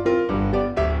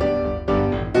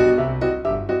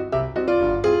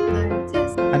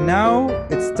 Yes. And now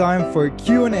it's time for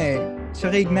Q&A.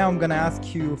 Sharik, now I'm gonna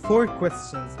ask you 4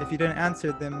 questions. If you didn't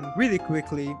answer them really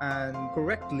quickly and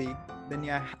correctly, then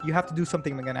you have to do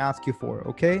something I'm gonna ask you for,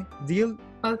 okay? Deal?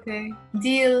 Okay,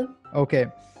 deal.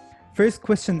 Okay. First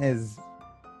question is,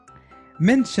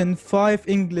 mention 5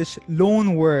 English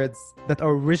loan words that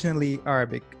are originally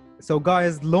Arabic. So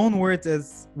guys, loan words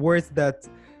is words that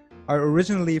are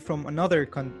originally from another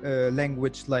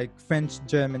language like French,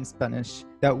 German, Spanish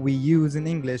that we use in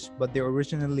English, but they're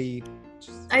originally...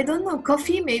 I don't know,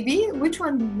 coffee maybe? Which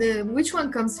one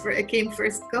came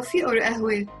first, coffee or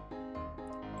qahweh?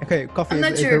 Okay, coffee I'm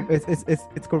not sure.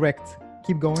 It's correct.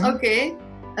 Keep going. Okay.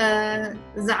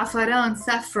 Za'afaran,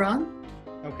 saffron.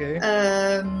 Okay.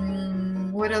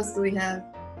 What else do we have?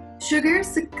 Sugar,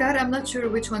 sukkar. I'm not sure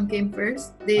which one came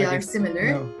first. They are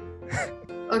similar. No.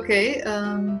 Okay.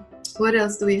 What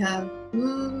else do we have?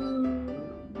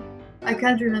 I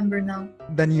can't remember now.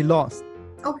 Then you lost.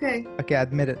 Okay,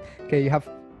 admit it. Okay, you have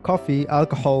coffee,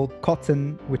 alcohol,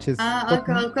 cotton, which is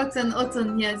alcohol, cotton,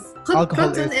 yes.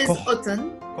 Cotton is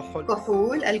cotton.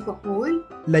 Kahul, alcohol.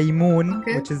 Laymoon,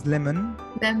 which is lemon.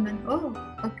 Lemon. Oh,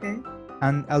 okay.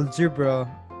 And algebra,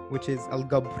 which is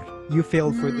al-gabr. You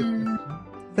failed for the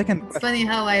second question. It's funny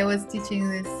how I was teaching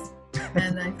this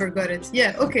and I forgot it.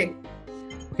 Yeah, okay.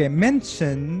 Okay,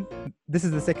 this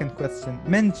is the second question.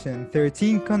 Mention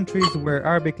 13 countries where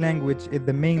Arabic language is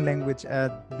the main language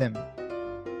at them.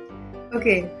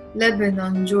 Okay,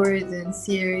 Lebanon, Jordan,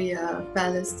 Syria,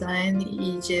 Palestine,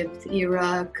 Egypt,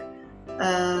 Iraq,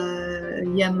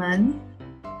 Yemen,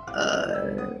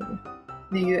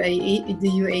 the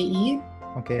UAE.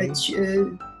 Okay.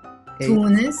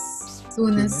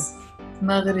 Tunis,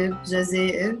 Maghreb,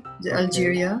 Jazair,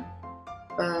 Algeria.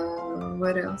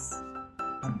 What else?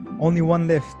 Only one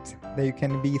left. That you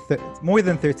can be more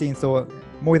than 13, so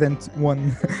more than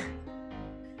 1.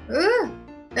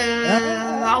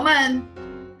 Oman.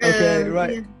 Okay,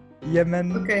 right. Yeah.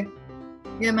 Yemen. Okay.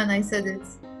 Yemen, I said it.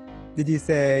 Did you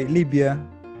say Libya?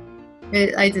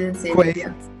 I didn't say Kuwait.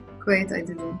 Libya. Kuwait, I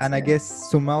didn't. And I guess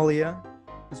Somalia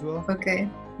as well. Okay.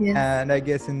 Yes. And I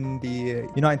guess in the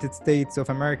United States of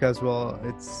America as well,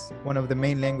 it's one of the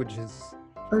main languages.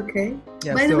 Okay.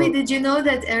 Yeah, By the way, so did you know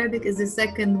that Arabic is the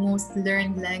second most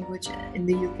learned language in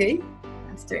the UK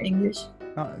after English?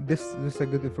 this is a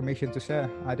good information to share.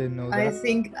 I didn't know I that.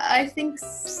 think I think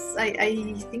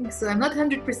so. I'm not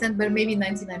 100%, but maybe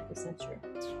 99% sure.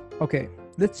 Okay,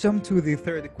 let's jump to the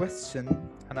third question,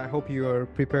 and I hope you're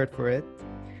prepared for it.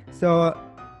 So,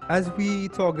 as we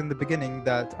talked in the beginning,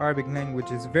 that Arabic language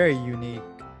is very unique,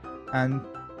 and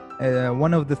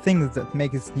one of the things that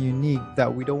makes it unique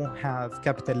that we don't have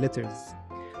capital letters.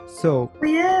 So, Oh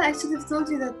yeah, I should have told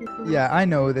you that before. yeah, I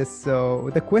know this. So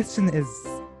the question is,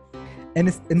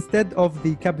 instead of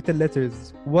the capital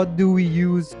letters, what do we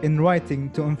use in writing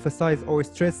to emphasize or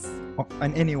stress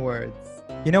on any words?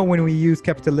 You know, when we use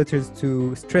capital letters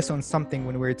to stress on something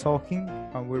when we're talking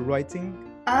or we're writing.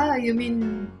 Ah, you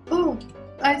mean, oh,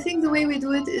 I think the way we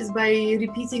do it is by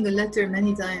repeating a letter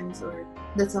many times, or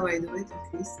that's how I do it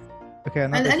at least. Okay,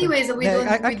 And anyways, we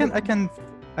yeah, don't.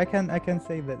 I can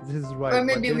say that this is right. Or but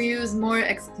maybe we there's- use more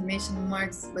exclamation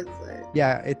marks, but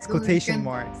Yeah, it's those quotation can-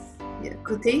 marks. yeah,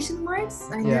 quotation marks.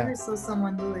 I Yeah. never saw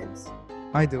someone do it.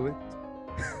 I do it.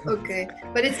 Okay,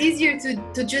 but it's easier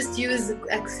to just use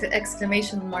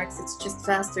exclamation marks. It's just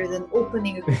faster than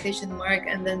opening a quotation mark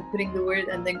and then putting the word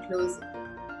and then closing.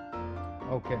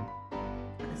 Okay.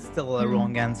 Still a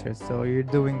wrong answer. So you're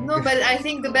doing. No, but I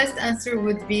think the best answer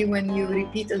would be when you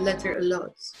repeat a letter a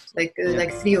lot, like Yeah.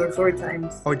 like 3 or 4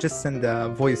 times. Or just send a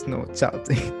voice note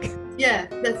shouting. Yeah,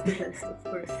 that's the best, of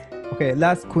course. Okay,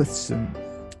 last question.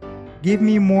 Give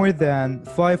me more than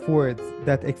 5 words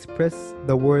that express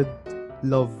the word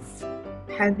love.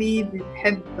 حبيبي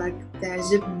بحبك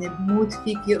تعجبني بموت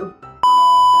فيك يا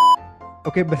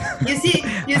Okay, but You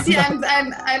see,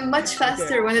 I'm much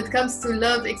faster when it comes to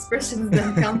love expressions than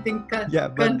counting yeah,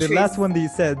 but countries. the last one that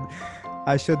you said,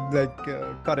 I should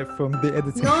cut it from the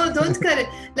editing. No, don't cut it.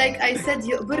 Like I said,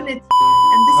 يقبرني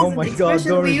and this Oh is my an God,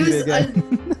 expression don't we repeat use. it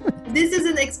again. This is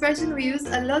an expression we use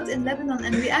a lot in Lebanon,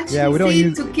 and we actually Yeah, we don't say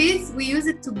use- it to kids. We use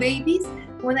it to babies.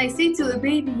 When I say to a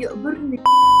baby, يقبرني,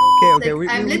 Okay, like,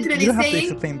 I'm literally you have to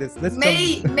saying, explain this. Let's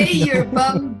may your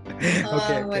bum,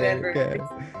 Okay, whatever. okay.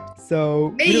 So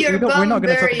May your we're bum not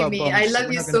gonna talk bury about me. bums. I love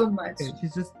We're you not so gonna- much. Okay,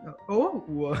 she's just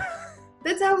oh.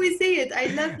 That's how we say it. I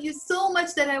love you so much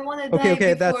that I want to die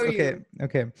Okay, that's before okay. you.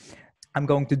 Okay, I'm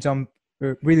going to jump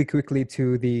really quickly to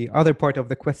the other part of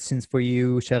the questions for you,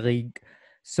 Sharik.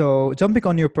 So, jumping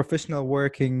on your professional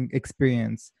working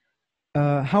experience,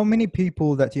 how many people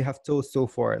that you have taught so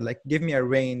far? Like, give me a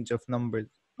range of numbers.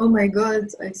 Oh my God,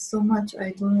 it's so much. I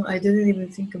don't know. I didn't even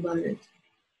think about it.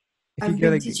 If I've you been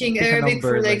gotta teaching pick a Arabic number,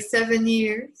 for like 7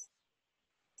 years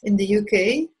in the UK,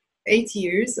 8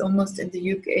 years almost in the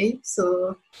UK. So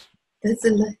that's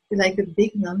like a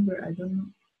big number. I don't know.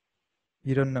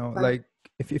 you don't know. Five. Like,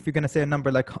 if you're gonna say a number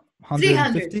like 300.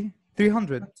 150,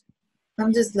 300.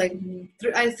 I'm just like,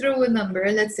 I throw a number,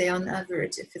 let's say on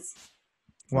average, if it's,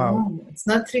 Wow. no, it's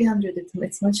not 300,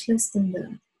 it's much less than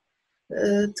that.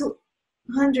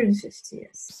 250,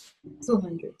 yes.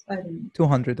 200, I don't know.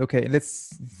 200. Okay,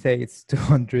 let's say it's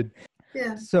 200.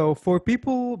 Yeah. So for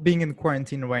people being in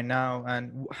quarantine right now,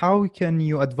 and how can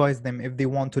you advise them if they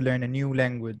want to learn a new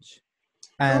language?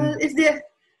 And Well, if they're,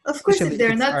 of course, especially if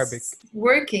they're it's not Arabic.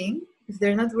 working,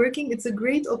 it's a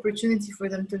great opportunity for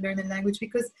them to learn a language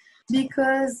because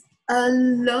a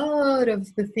lot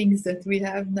of the things that we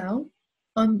have now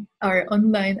are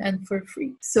online and for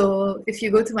free. So if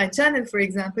you go to my channel, for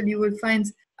example, you will find,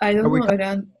 I don't know,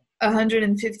 around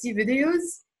 150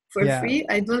 videos for free.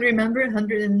 I don't remember,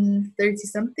 130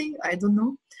 something, I don't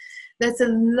know. That's a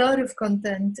lot of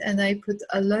content, and I put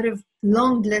a lot of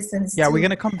long lessons. Yeah, we're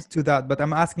gonna come to that, but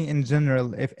I'm asking in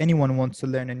general, if anyone wants to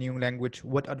learn a new language,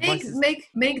 what advice?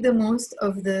 Make the most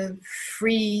of the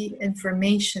free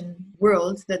information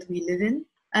world that we live in,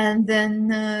 and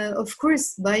then of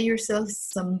course buy yourself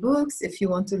some books if you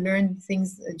want to learn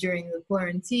things during the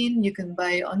quarantine. You can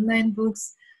buy online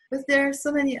books. But there are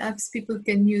so many apps people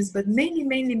can use, but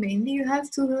mainly, you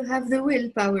have to have the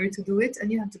willpower to do it,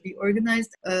 and you have to be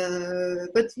organized.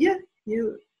 But yeah,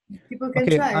 people can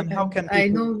try. And how can I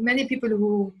know many people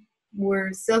who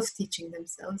were self-teaching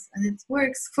themselves, and it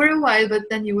works for a while, but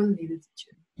then you will need a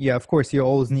teacher. Yeah, of course, you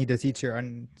always need a teacher,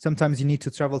 and sometimes you need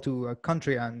to travel to a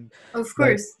country and of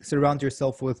course surround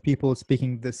yourself with people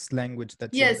speaking this language that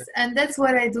yes, and that's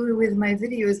what I do with my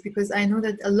videos, because I know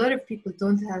that a lot of people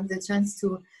don't have the chance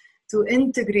to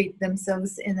integrate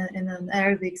themselves in an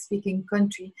Arabic speaking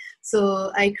country.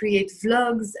 So I create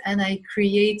vlogs and I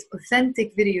create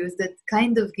authentic videos that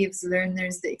kind of gives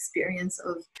learners the experience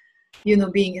of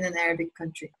being in an Arabic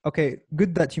country. Okay,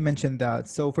 good that you mentioned that.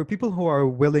 So for people who are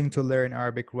willing to learn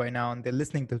Arabic right now and they're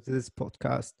listening to this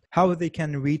podcast, how they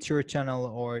can reach your channel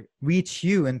or reach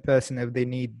you in person if they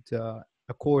need a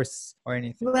course or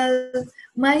anything? Well,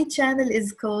 my channel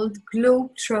is called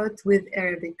Globetrot with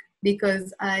Arabic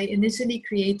because I initially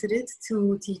created it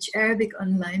to teach Arabic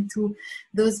online to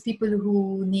those people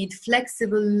who need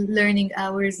flexible learning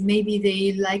hours. Maybe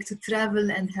they like to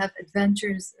travel and have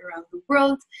adventures around the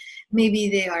world. Maybe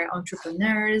they are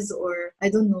entrepreneurs or, I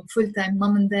don't know, full-time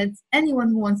mom and dads. Anyone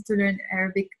who wants to learn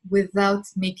Arabic without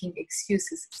making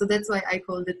excuses. So that's why I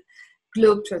called it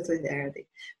Globetrot with Arabic.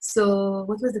 So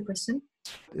what was the question?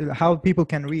 How people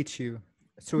can reach you?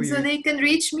 So they can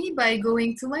reach me by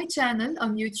going to my channel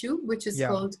on YouTube, which is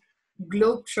called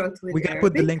Globetrot with Arabic. We're going to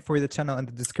put the link for the channel in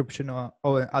the description or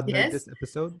under this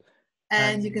episode.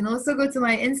 And you can also go to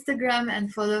my Instagram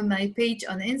and follow my page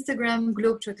on Instagram,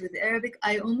 Globetrot with Arabic.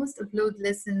 I almost upload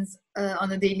lessons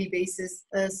on a daily basis,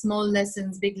 small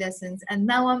lessons, big lessons. And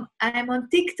now I'm on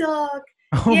TikTok.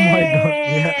 Oh Yay! My God,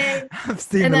 yeah, I've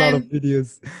seen a lot of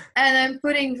videos. And I'm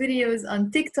putting videos on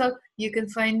TikTok. You can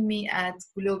find me at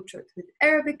Globetrot with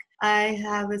Arabic. I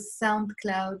have a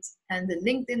SoundCloud and a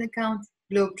LinkedIn account,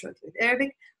 Globetrot with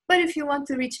Arabic. But if you want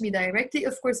to reach me directly,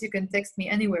 of course, you can text me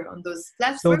anywhere on those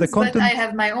platforms. So the content... But I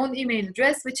have my own email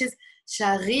address, which is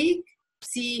Chagig,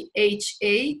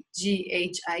 CHAGHIG,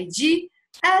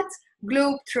 at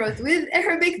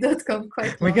globetrotwitharabic.com.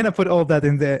 We're gonna put all that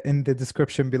in the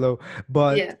description below.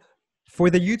 But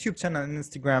for the YouTube channel and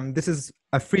Instagram, this is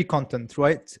a free content,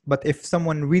 right? But if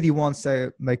someone really wants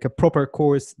a proper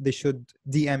course, they should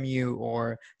DM you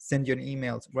or send you an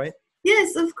email, right?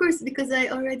 Yes, of course, because I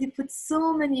already put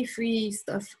so many free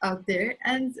stuff out there.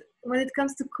 And when it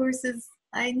comes to courses,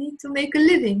 I need to make a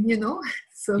living,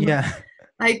 So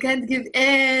I can't give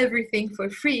everything for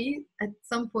free at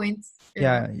some point.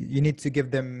 You need to give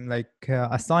them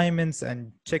assignments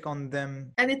and check on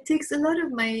them. And it takes a lot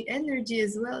of my energy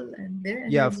as well and their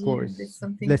energy. Yeah, of course.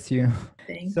 Bless you.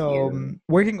 Thank you.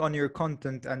 Working on your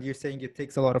content, and you're saying it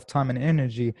takes a lot of time and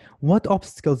energy. What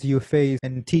obstacles do you face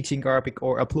in teaching Arabic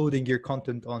or uploading your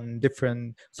content on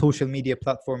different social media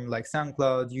platforms like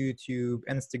SoundCloud, YouTube,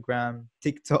 Instagram,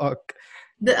 TikTok?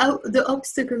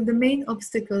 The main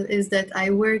obstacle is that I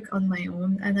work on my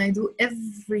own and I do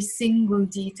every single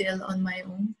detail on my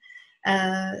own.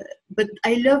 But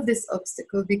I love this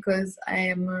obstacle because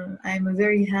I'm a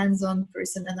very hands-on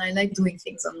person and I like doing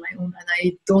things on my own and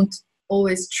I don't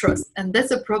always trust. And that's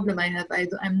a problem I have.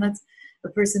 I'm not a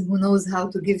person who knows how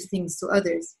to give things to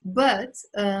others. But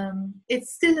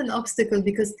it's still an obstacle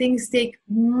because things take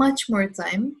much more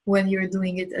time when you're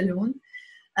doing it alone.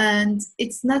 And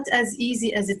it's not as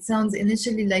easy as it sounds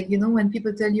initially, when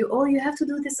people tell you, oh, you have to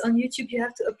do this on YouTube, you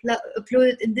have to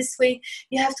upload it in this way,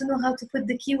 you have to know how to put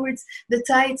the keywords, the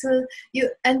title,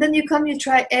 and then you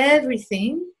try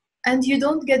everything, and you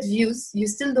don't get views, you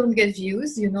still don't get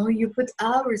views, you put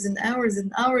hours and hours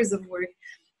and hours of work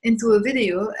into a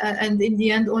video, and in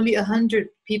the end only 100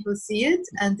 people see it,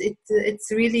 and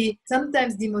it's really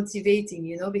sometimes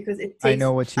demotivating, because it takes I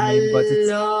know what you mean, but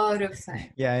it's a lot of time.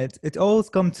 Yeah, it always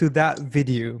comes to that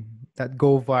video that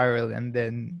go viral and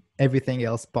then everything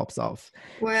else pops off.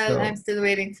 Well, I'm still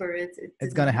waiting for it.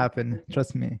 It's gonna happen,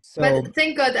 trust me. But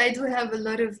thank God I do have a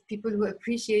lot of people who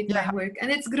appreciate my work,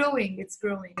 and it's growing.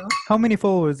 How many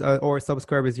followers or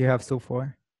subscribers you have so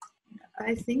far?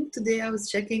 I think today I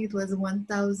was checking, it was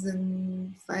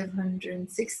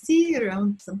 1,560,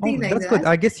 around something like that. That's good.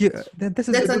 I guess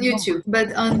that's on YouTube.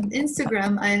 But on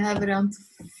Instagram, I have around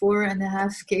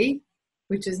 4.5K,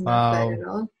 which is not bad at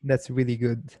all. That's really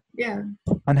good. Yeah.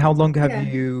 And how long have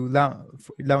you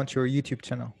launched your YouTube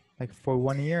channel? For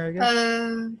 1 year, I guess?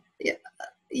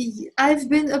 I've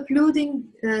been uploading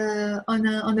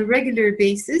on a regular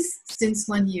basis since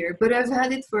 1 year, but I've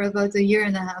had it for about 1.5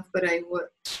 years. But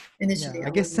initially, I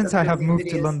guess since I have moved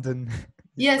to London.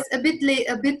 Yes, a bit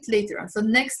later on. So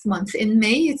next month in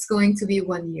May, it's going to be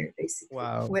 1 year basically.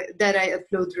 Wow. That I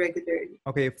upload regularly.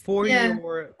 Okay, for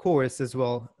your course as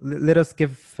well, let us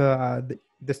give the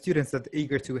students that are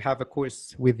eager to have a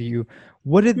course with you.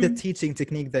 What is the teaching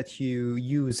technique that you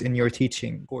use in your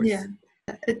teaching course? Yeah.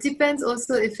 It depends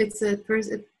also if it's a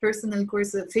personal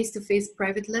course, a face-to-face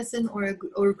private lesson or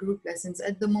group lessons.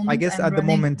 At the moment, I guess at the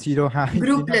moment you don't have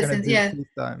group lessons. At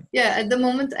the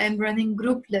moment I'm running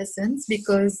group lessons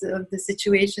because of the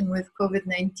situation with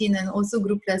COVID-19, and also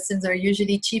group lessons are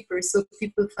usually cheaper, so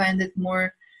people find it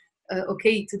more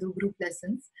okay to do group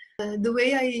lessons. The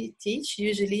way I teach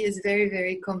usually is very,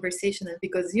 very conversational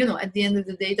because, at the end of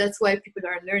the day, that's why people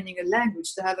are learning a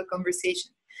language, to have a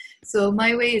conversation. So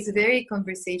my way is very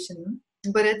conversational.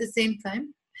 but at the same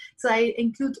time, so I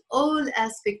include all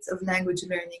aspects of language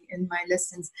learning in my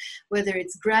lessons, whether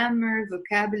it's grammar,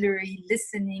 vocabulary,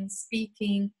 listening,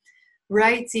 speaking,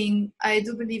 writing. I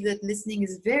do believe that listening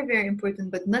is very, very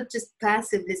important, but not just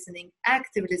passive listening,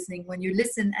 active listening. When you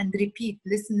listen and repeat,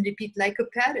 listen, repeat like a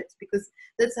parrot, because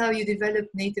that's how you develop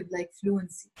native like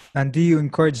fluency. And do you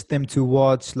encourage them to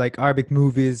watch like Arabic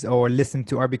movies or listen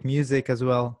to Arabic music as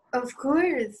well? Of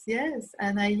course, yes.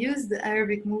 And I use the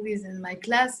Arabic movies in my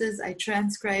classes. I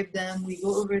transcribe them, we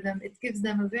go over them. It gives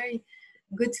them a very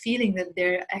good feeling that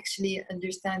they're actually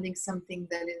understanding something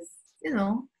that is, you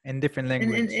know, in different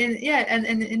language. And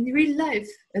in real life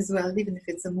as well, even if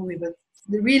it's a movie, but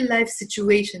the real life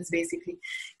situations basically.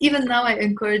 Even now I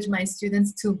encourage my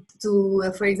students to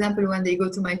for example, when they go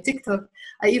to my TikTok,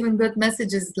 I even got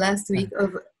messages last week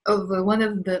of one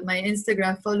of my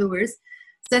Instagram followers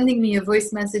sending me a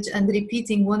voice message and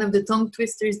repeating one of the tongue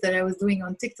twisters that I was doing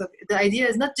on TikTok. The idea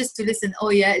is not just to listen, oh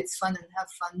yeah, it's fun and have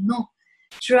fun. No.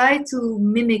 Try to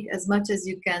mimic as much as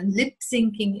you can. Lip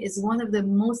syncing is one of the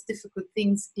most difficult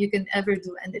things you can ever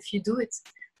do. And if you do it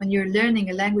when you're learning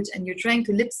a language and you're trying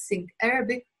to lip sync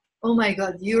Arabic, oh my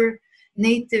God, your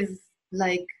native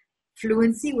like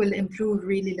fluency will improve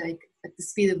really like at the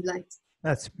speed of light.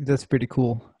 That's pretty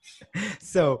cool.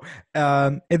 So,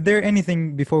 is there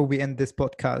anything before we end this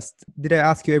podcast? Did I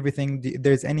ask you everything?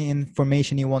 There's any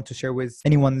information you want to share with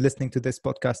anyone listening to this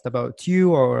podcast about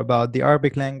you or about the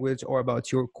Arabic language or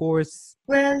about your course?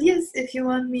 Well, yes, if you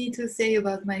want me to say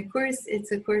about my course,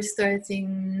 it's a course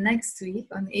starting next week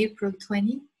on April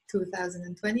 2020. So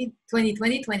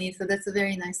that's a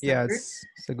very nice number. Yes,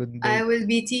 it's a good day. I will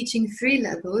be teaching 3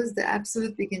 levels: the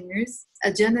absolute beginners,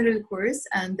 a general course,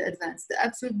 and the advanced. The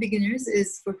absolute beginners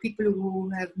is for people who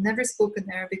have never spoken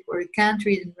Arabic or can't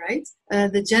read and write.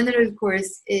 The general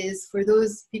course is for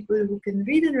those people who can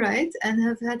read and write and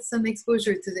have had some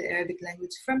exposure to the Arabic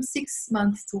language from 6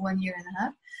 months to 1 year and a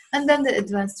half. And then the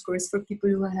advanced course for people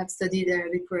who have studied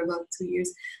Arabic for about 2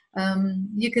 years.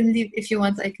 You can leave, if you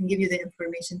want, I can give you the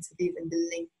information to leave in the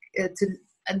link,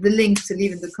 the link to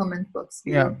leave in the comment box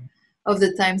below of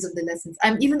the times of the lessons.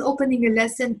 I'm even opening a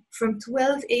lesson from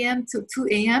 12 a.m. to 2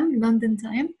 a.m. London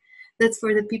time. That's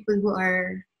for the people who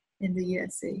are in the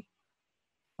USA.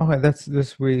 Okay,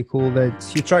 that's really cool that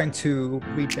you're trying to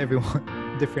reach everyone,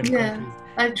 different countries.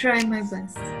 I'm trying my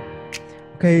best.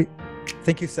 Okay.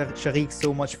 Thank you, Shariq,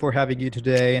 so much for having you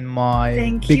today in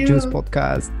my Big Juice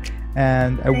podcast.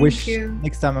 And I wish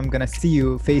next time I'm going to see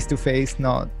you face to face,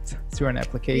 not through an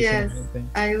application or anything.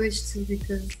 I wish to,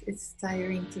 because it's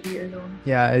tiring to be alone.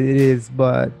 Yeah, it is,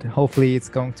 but hopefully it's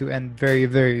going to end very,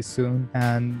 very soon.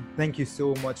 And thank you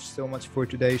so much for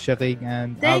today, Shariq.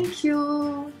 And thank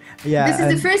you. Yeah, this is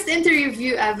the first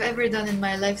interview I've ever done in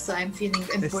my life, so I'm feeling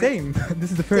important. The same.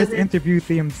 This is the first interview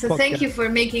themed podcast. So thank you for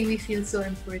making me feel so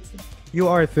important. You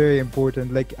are very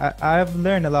important. Like I've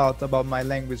learned a lot about my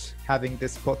language having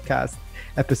this podcast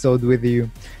episode with you.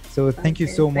 So thank you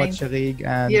so much, Shariq.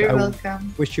 And you're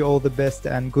welcome. Wish you all the best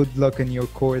and good luck in your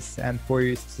course and for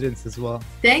your students as well.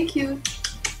 Thank you.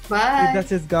 Bye.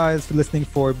 That's it, guys, for listening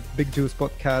for Big Juice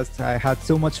podcast. I had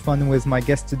so much fun with my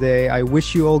guest today. I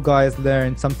wish you all guys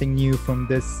learned something new from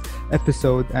this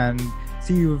episode, and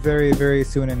see you very, very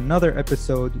soon in another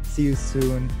episode. See you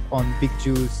soon on Big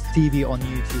Juice TV on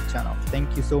YouTube channel.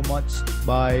 Thank you so much.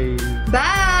 Bye.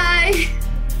 Bye.